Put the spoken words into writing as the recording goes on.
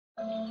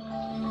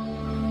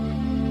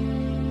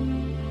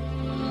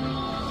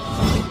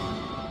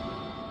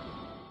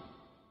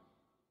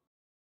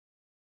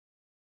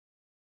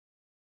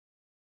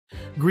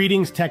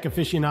Greetings, tech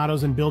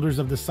aficionados and builders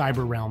of the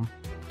cyber realm.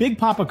 Big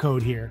Poppa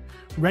Code here,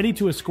 ready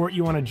to escort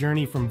you on a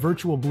journey from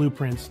virtual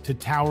blueprints to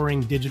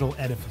towering digital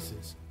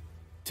edifices.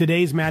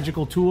 Today's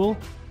magical tool,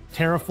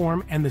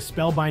 Terraform and the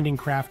spellbinding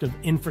craft of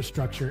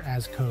infrastructure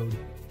as code.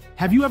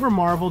 Have you ever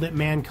marveled at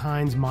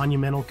mankind's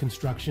monumental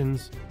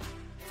constructions?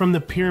 From the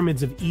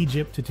pyramids of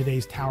Egypt to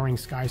today's towering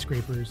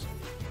skyscrapers.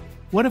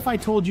 What if I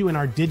told you in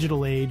our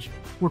digital age,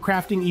 we're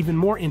crafting even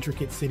more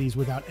intricate cities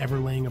without ever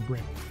laying a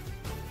brick?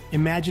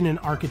 Imagine an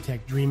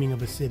architect dreaming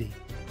of a city.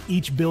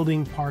 Each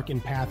building, park,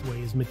 and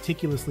pathway is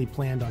meticulously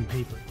planned on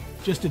paper.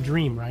 Just a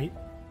dream, right?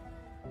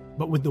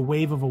 But with the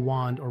wave of a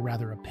wand, or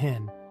rather a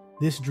pen,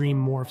 this dream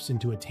morphs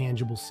into a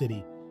tangible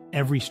city,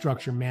 every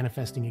structure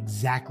manifesting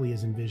exactly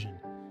as envisioned.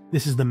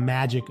 This is the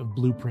magic of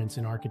blueprints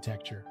in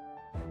architecture.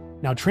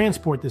 Now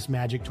transport this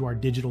magic to our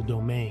digital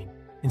domain.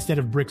 Instead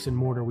of bricks and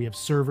mortar, we have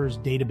servers,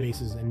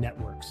 databases, and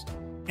networks.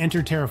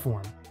 Enter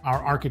Terraform,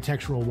 our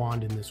architectural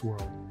wand in this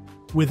world.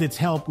 With its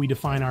help, we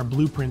define our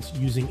blueprints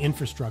using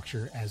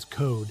infrastructure as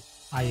code,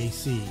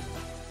 IAC.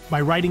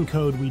 By writing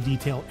code, we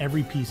detail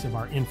every piece of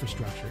our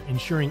infrastructure,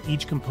 ensuring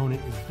each component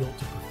is built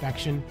to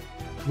perfection,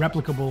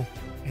 replicable,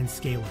 and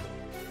scalable.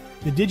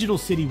 The digital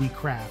city we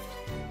craft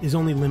is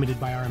only limited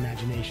by our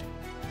imagination.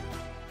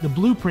 The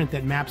blueprint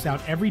that maps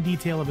out every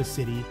detail of a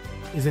city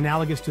is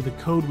analogous to the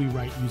code we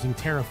write using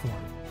Terraform.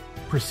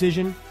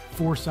 Precision,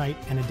 foresight,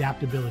 and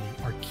adaptability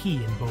are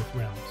key in both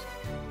realms.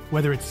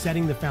 Whether it's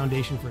setting the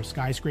foundation for a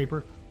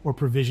skyscraper or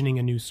provisioning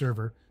a new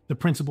server, the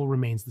principle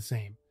remains the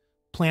same.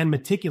 Plan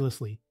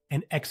meticulously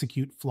and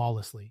execute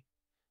flawlessly.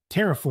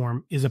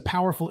 Terraform is a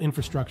powerful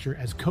infrastructure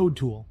as code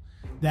tool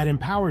that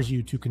empowers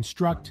you to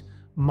construct,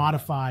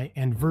 modify,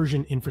 and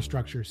version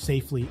infrastructure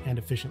safely and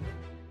efficiently.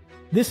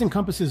 This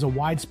encompasses a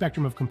wide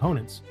spectrum of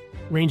components,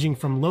 ranging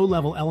from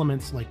low-level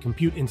elements like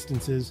compute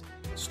instances,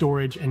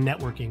 storage, and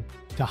networking,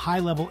 to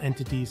high-level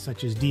entities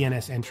such as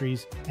DNS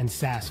entries and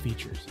SaaS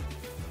features.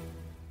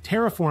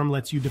 Terraform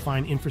lets you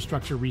define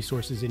infrastructure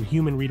resources in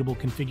human-readable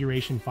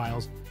configuration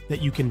files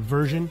that you can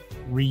version,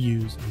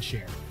 reuse, and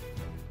share.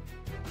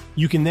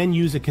 You can then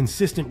use a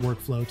consistent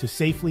workflow to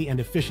safely and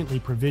efficiently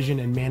provision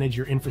and manage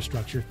your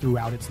infrastructure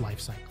throughout its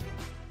lifecycle.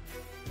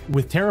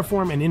 With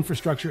Terraform and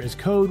infrastructure as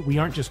code, we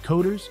aren't just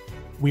coders,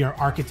 we are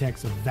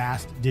architects of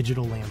vast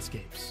digital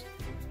landscapes.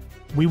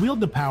 We wield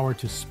the power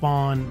to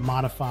spawn,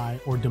 modify,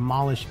 or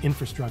demolish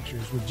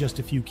infrastructures with just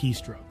a few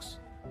keystrokes.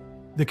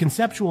 The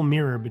conceptual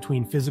mirror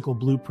between physical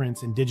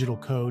blueprints and digital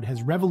code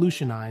has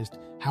revolutionized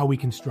how we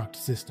construct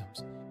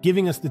systems,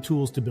 giving us the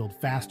tools to build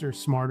faster,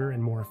 smarter,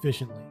 and more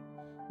efficiently.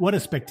 What a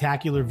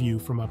spectacular view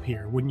from up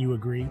here, wouldn't you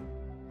agree?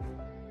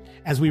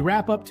 As we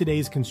wrap up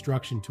today's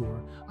construction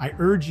tour, I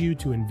urge you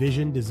to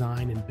envision,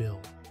 design, and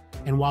build.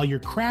 And while you're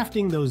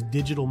crafting those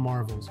digital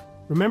marvels,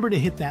 remember to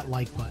hit that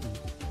like button,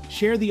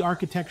 share the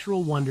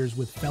architectural wonders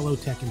with fellow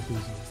tech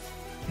enthusiasts,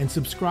 and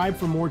subscribe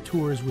for more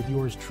tours with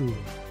yours truly.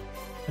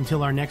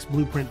 Until our next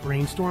blueprint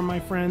brainstorm, my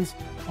friends,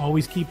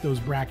 always keep those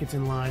brackets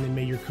in line and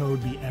may your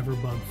code be ever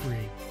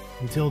bug-free.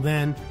 Until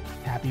then,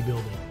 happy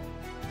building.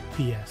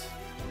 P.S.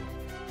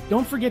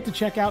 Don't forget to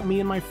check out me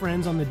and my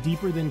friends on the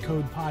Deeper Than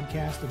Code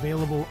podcast,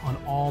 available on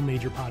all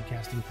major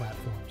podcasting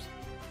platforms.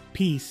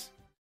 Peace.